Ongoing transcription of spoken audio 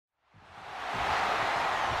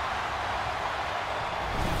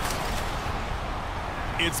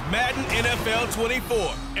It's Madden NFL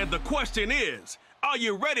 24, and the question is, are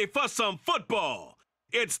you ready for some football?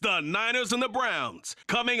 It's the Niners and the Browns,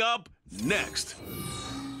 coming up next.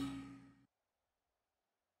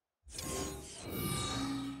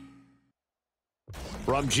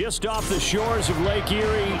 From just off the shores of Lake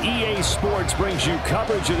Erie, EA Sports brings you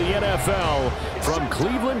coverage of the NFL from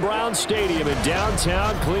Cleveland Browns Stadium in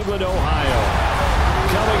downtown Cleveland, Ohio.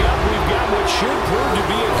 Coming up, we've got what should prove to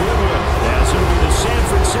be a good one, as it'll be the San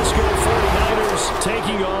Francisco 49ers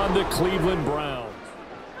taking on the Cleveland Browns.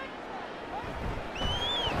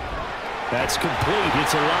 That's complete.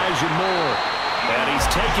 It's Elijah Moore. And he's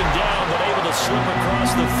taken down, but able to slip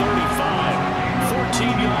across the 35.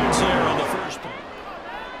 14 yards there on the first play.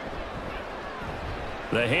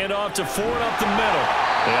 The handoff to Ford up the middle.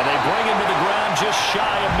 And they bring him to the ground just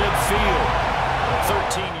shy of midfield.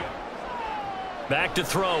 13 yards. Back to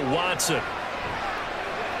throw, Watson.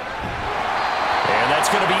 And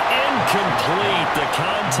that's going to be incomplete. The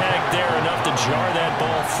contact there enough to jar that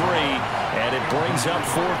ball free. And it brings up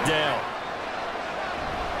fourth down.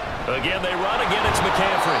 Again, they run. Again, it's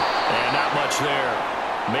McCaffrey. And not much there.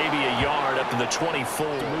 Maybe a yard up to the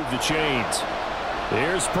 24 to move the chains.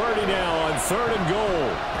 Here's Purdy now on 3rd and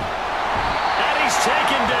goal. And he's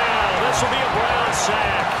taken down. This will be a Brown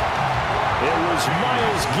sack. It was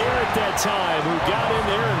Myles Garrett that time who got in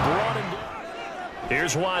there and brought him down.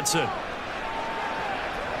 Here's Watson.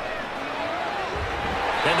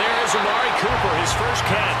 And there's Amari Cooper, his first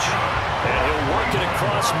catch. And he'll work it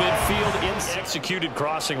across midfield in executed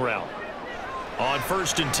crossing route. On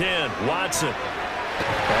 1st and 10, Watson.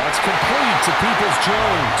 That's complete to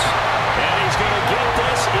Peoples-Jones. And he's going to get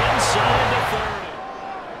this inside the 30.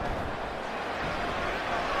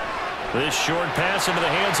 This short pass into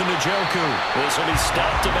the hands of Njoku. This will be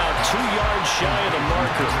stopped about 2 yards shy of the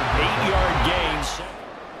marker. 8-yard gain.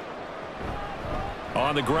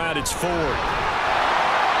 On the ground, it's Ford.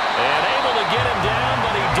 And able to get him down,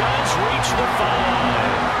 but he does reach the 5.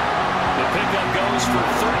 The pickup goes for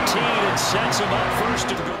 13 and sets him up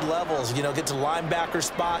first. Good levels, you know, get to linebacker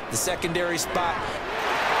spot, the secondary spot.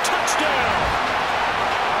 Touchdown!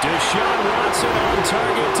 Deshaun Watson on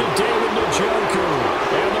target to David Njoku.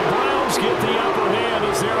 And the Browns get the upper hand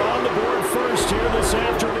as they're on the board first here this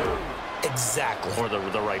afternoon. Exactly. Or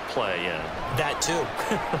the right play, yeah. That too.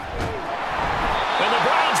 And the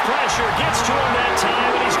Browns pressure gets to him that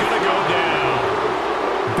time, and he's going to go down.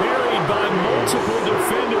 Buried by multiple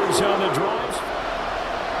defenders on the drive.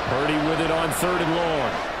 Purdy with it on 3rd and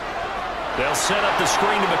long. They'll set up the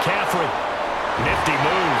screen to McCaffrey. Nifty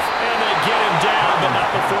move. And they get him down, but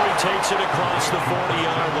not before he takes it across the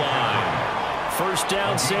 40-yard line. First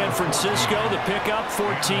down, San Francisco. The pickup,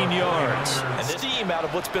 14 yards. And the steam out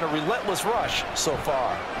of what's been a relentless rush so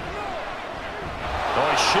far. Oh,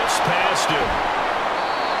 he shifts past him.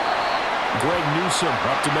 Greg Newsome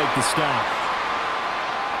up to make the stop.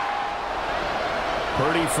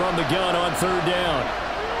 Purdy from the gun on 3rd down.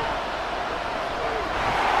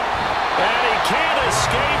 And he can't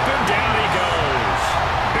escape, and down he goes.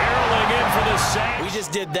 Barreling in for the sack. We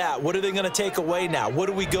just did that. What are they going to take away now? What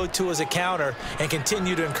do we go to as a counter and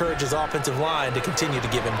continue to encourage his offensive line to continue to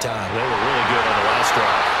give him time? They were really good on the last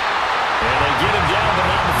drive. And they get him down, but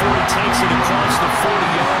not before he takes it across the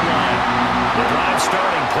 40-yard line. The drive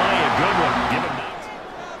starting play, a good one. Give him that.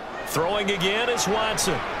 Throwing again is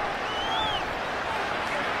Watson.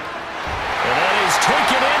 And that is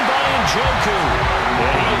taken in by Njoku.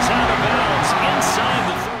 And he is out of bounds inside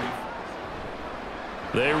the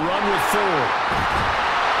 30. They run with Ford.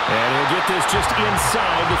 And he'll get this just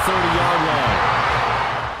inside the 30-yard line.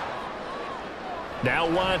 Now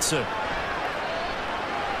Watson.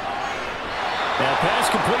 Now pass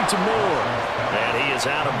complete to Moore. And he is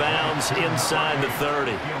out of bounds inside the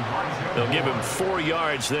 30. They'll give him 4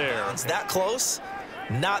 yards there. It's that close.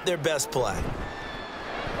 Not their best play.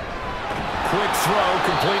 Quick throw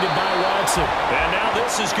completed by Watson. And now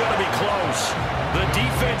this is going to be close. The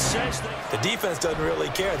defense says that. The defense doesn't really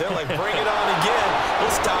care. They're like, bring it on again.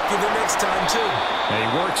 We'll stop you the next time, too. And he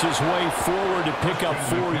works his way forward to pick up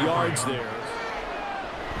 4 yards there.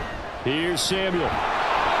 Here's Samuel.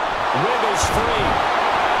 Wiggles free.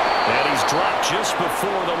 And he's dropped just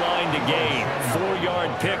before the line to gain.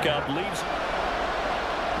 4-yard pickup leaves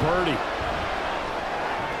Purdy.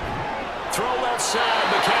 Throw left side.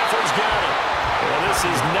 McCaffrey's got it. Well, this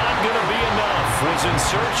is not going to be enough. Was in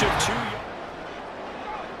search of 2 yards.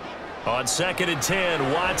 On 2nd and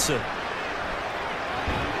 10, Watson.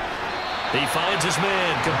 He finds his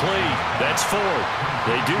man complete. That's 4.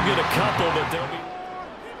 They do get a couple, but they'll be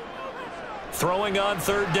throwing on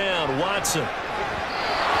 3rd down. Watson.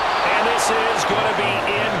 And this is going to be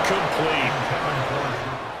incomplete.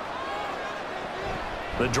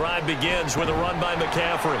 The drive begins with a run by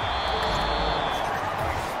McCaffrey.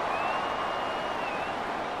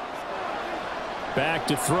 Back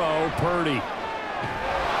to throw, Purdy.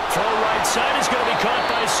 Throw right side is going to be caught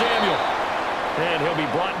by Samuel. And he'll be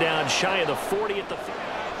brought down shy of the 40 at the 50.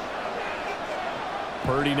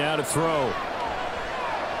 Purdy now to throw.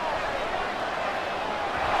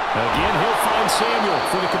 Again, he'll find Samuel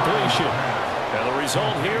for the completion. And the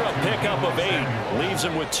result here, a pickup of 8. Leaves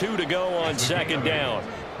him with 2 to go on second down.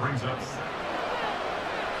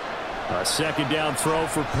 A second down throw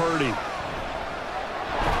for Purdy.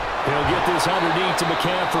 He'll get this underneath to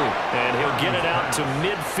McCaffrey. And he'll get it out to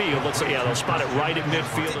midfield. Let's say, yeah, they'll spot it right at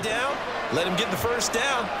midfield. Down, let him get the first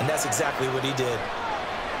down, and that's exactly what he did.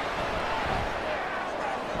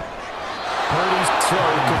 Purdy's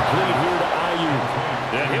throw complete here to Ayuk.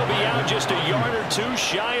 And he'll be out just a yard or 2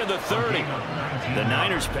 shy of the 30. The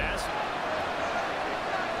Niners pass.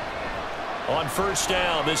 On first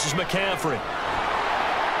down, this is McCaffrey.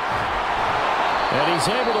 And he's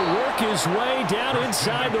able to work his way down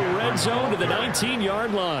inside the red zone to the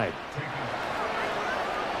 19-yard line.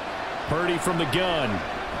 Purdy from the gun.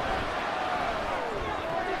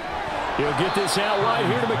 He'll get this out wide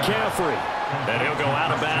here to McCaffrey. And he'll go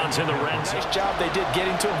out of bounds in the red zone. Nice job they did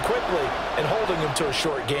getting to him quickly and holding him to a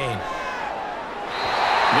short gain.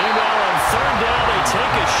 Meanwhile, on third down, they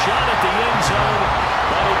take a shot at the end zone,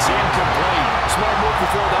 but it's incomplete. Smart move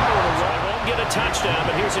before that one. They won't get a touchdown,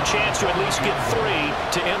 but here's a chance to at least get 3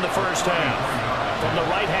 to end the first half. From the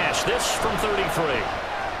right hash, this from 33.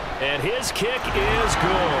 And his kick is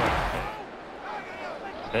good.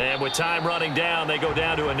 And with time running down, they go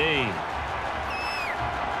down to a knee.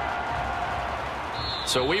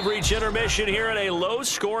 So we've reached intermission here in a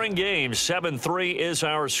low-scoring game. 7-3 is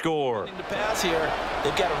our score. To pass here,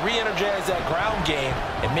 they've got to re-energize that ground game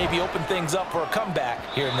and maybe open things up for a comeback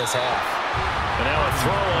here in this half. And now a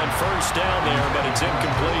throw on first down there, but it's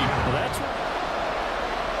incomplete. Well, that's...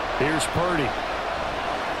 Here's Purdy.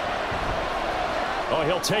 Oh,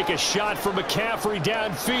 he'll take a shot for McCaffrey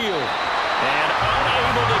downfield. And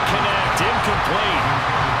unable to connect. Incomplete.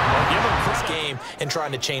 Well, give him this game and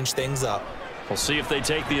trying to change things up. We'll see if they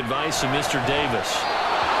take the advice of Mr. Davis.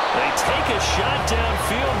 They take a shot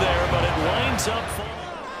downfield there, but it lines up.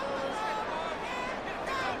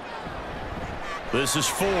 This is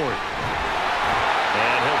Ford.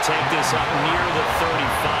 And he'll take this up near the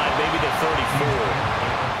 35, maybe the 34.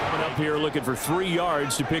 Coming up here looking for 3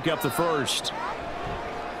 yards to pick up the first.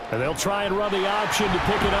 And they'll try and run the option to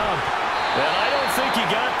pick it up. And I don't think he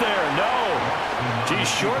got there, no. He's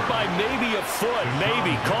short by maybe a foot,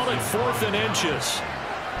 maybe. Call it 4th and inches.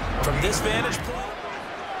 From this vantage point.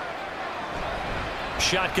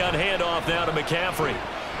 Shotgun handoff now to McCaffrey.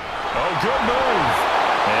 Oh, good move.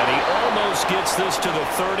 And he almost gets this to the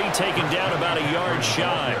 30, taken down about a yard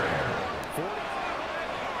shy.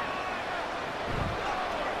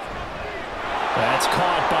 That's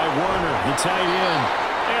caught by Werner, the tight end.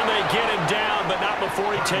 And they get him down, but not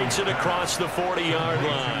before he takes it across the 40-yard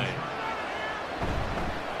line.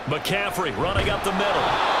 McCaffrey running up the middle.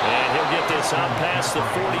 And he'll get this out past the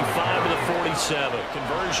 45 to the 47.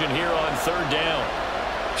 Conversion here on third down.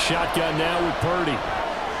 Shotgun now with Purdy.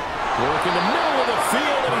 Working the middle of the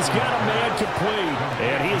field, and he's got a man complete.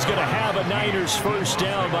 And he is going to have a Niners first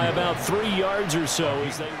down by about 3 yards or so.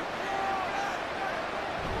 As they...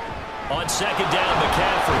 On second down,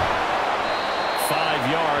 McCaffrey.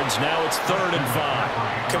 5 yards. Now it's 3rd and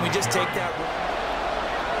 5. Can we just take that?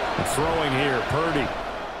 Throwing here, Purdy.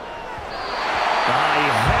 He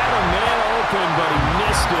had a man open, but he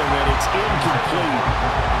missed him, and it's incomplete.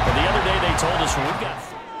 And the other day they told us we've got...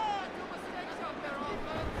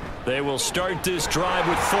 They will start this drive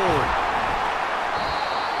with Ford.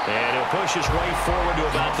 And he'll push his way forward to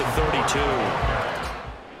about the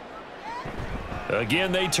 32.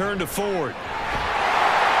 Again, they turn to Ford.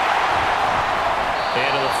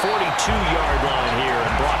 And to the 42-yard line here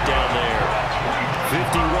and brought down there.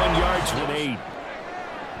 51 yards with 8.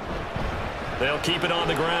 They'll keep it on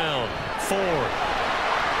the ground. Ford.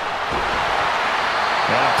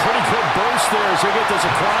 And a pretty good burst there as they get this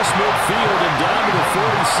across midfield and down to the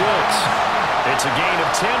 46. It's a gain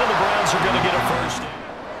of 10, and the Browns are going to get a first.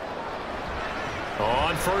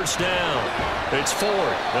 On first down, it's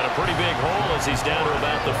Ford. Got a pretty big hole as he's down to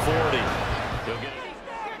about the 40. He'll get it.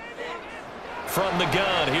 From the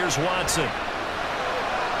gun, here's Watson.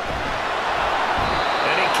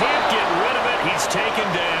 And he can't get rid of it. He's taken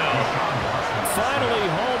down. Finally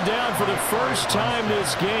hauled down for the first time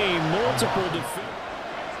this game. Multiple defeats.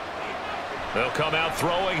 They'll come out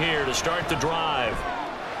throwing here to start the drive.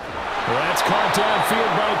 Well, that's caught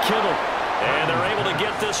downfield by Kittle. And they're able to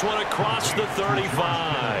get this one across the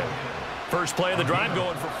 35. First play of the drive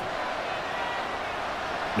going for...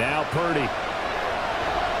 Now Purdy.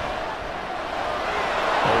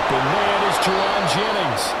 Open man is Deshaun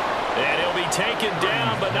Jennings. And he'll be taken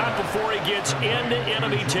down, but not before he gets into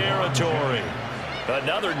enemy territory.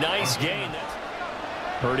 Another nice gain.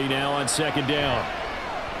 Purdy now on second down.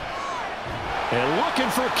 And looking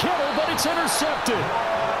for Kittle, but it's intercepted.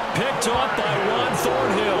 Picked off by Ron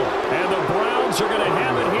Thornhill. And the Browns are going to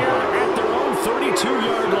have it here at their own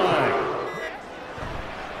 32-yard line.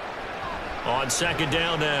 On second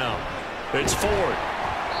down now. It's Ford.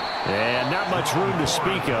 And not much room to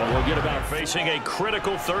speak of. We'll get about facing a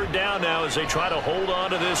critical third down now as they try to hold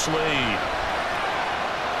on to this lead.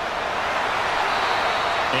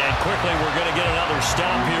 And quickly we're going to get another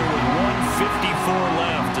stop here with 1:54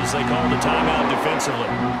 left as they call the timeout defensively.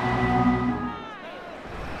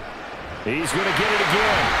 He's going to get it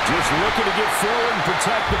again. Just looking to get forward and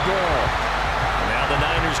protect the ball. And now the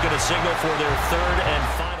Niners going to signal for their third and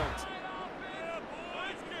final.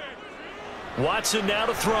 Watson now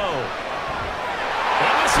to throw.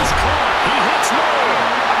 And this is caught. He hits low.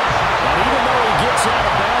 And even though he gets out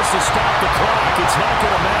of bounds to stop the clock, it's not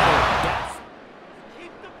going to matter.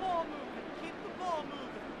 Keep the ball moving. Keep the ball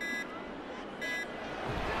moving.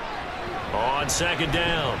 On second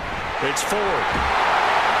down, it's Ford.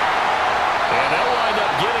 And they'll wind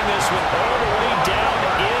up getting this one all the way down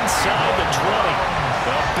inside the 20.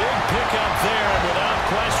 A big pickup there, and without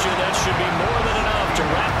question, that should be more than enough to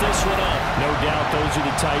wrap this one up. No doubt those are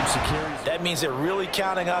the types of carries. That means they're really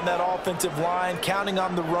counting on that offensive line, counting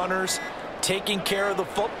on the runners, taking care of the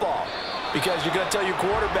football. Because you're going to tell your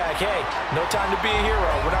quarterback, hey, no time to be a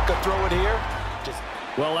hero. We're not going to throw it here.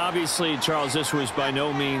 Well, obviously, Charles, this was by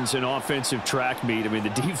no means an offensive track meet. I mean, the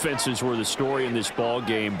defenses were the story in this ball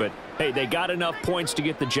game. But, hey, they got enough points to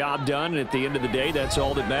get the job done. And at the end of the day, that's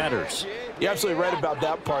all that matters. You're absolutely right about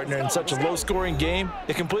that, partner. In such a low-scoring game,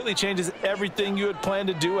 it completely changes everything you had planned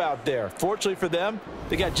to do out there. Fortunately for them,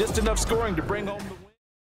 they got just enough scoring to bring home the